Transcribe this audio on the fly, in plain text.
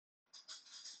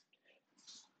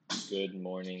Good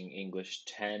morning, English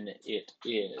 10. It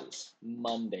is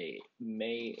Monday,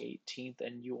 May 18th,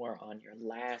 and you are on your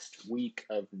last week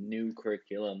of new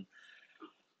curriculum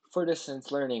for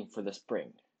distance learning for the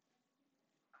spring.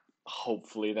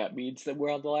 Hopefully that means that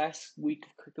we're on the last week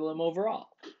of curriculum overall.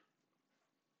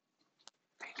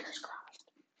 Fingers crossed.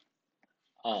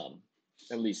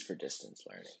 At least for distance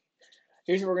learning.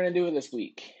 Here's what we're going to do this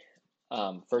week.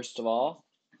 First of all,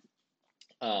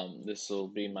 this will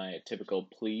be my typical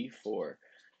plea for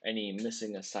any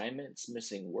missing assignments,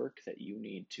 missing work that you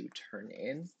need to turn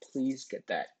in. Please get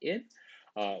that in.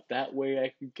 That way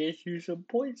I can get you some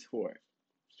points for it.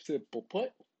 Simple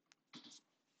put.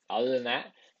 Other than that,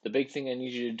 the big thing I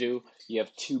need you to do, you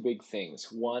have two big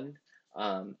things. One,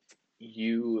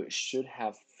 you should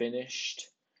have finished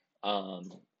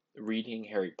reading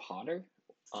Harry Potter.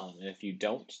 And if you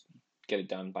don't, get it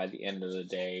done by the end of the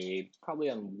day, probably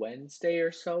on Wednesday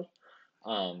or so.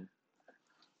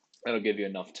 That'll give you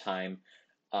enough time.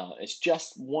 It's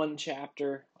just one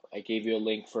chapter. I gave you a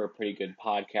link for a pretty good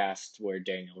podcast where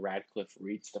Daniel Radcliffe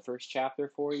reads the first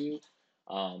chapter for you.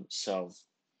 So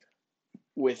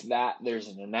with that, there's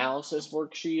an analysis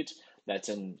worksheet that's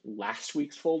in last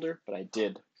week's folder, but I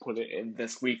did put it in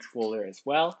this week's folder as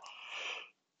well.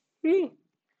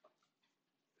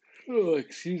 Oh,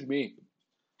 excuse me.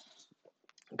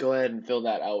 Go ahead and fill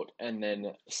that out and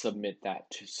then submit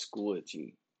that to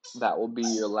Schoology. That will be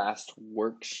your last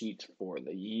worksheet for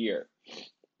the year.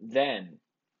 Then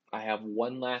I have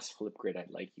one last Flipgrid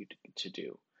I'd like you to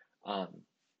do.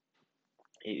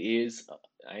 It is,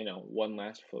 I know, one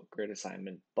last Flipgrid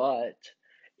assignment, but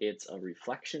it's a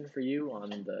reflection for you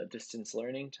on the distance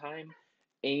learning time,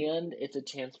 and it's a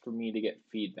chance for me to get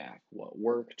feedback. What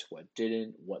worked, what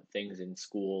didn't, what things in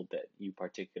school that you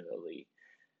particularly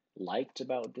liked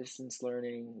about distance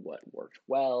learning, what worked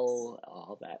well,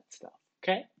 all that stuff.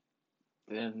 Okay?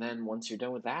 And then once you're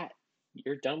done with that,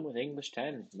 you're done with English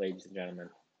 10, ladies and gentlemen.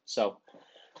 So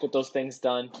get those things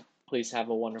done. Please have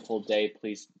a wonderful day.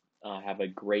 Please have a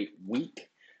great week.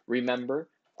 Remember,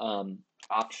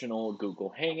 optional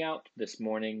Google Hangout this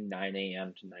morning, 9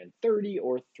 a.m. to 9:30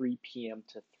 or 3 p.m.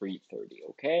 to 3:30,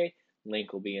 okay?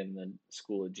 Link will be in the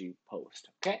Schoology post,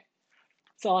 okay?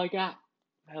 That's all I got.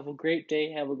 Have a great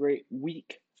day. Have a great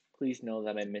week. Please know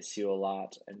that I miss you a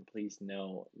lot, and please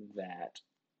know that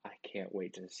I can't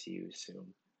wait to see you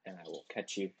soon, and I will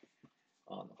catch you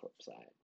on the flip side.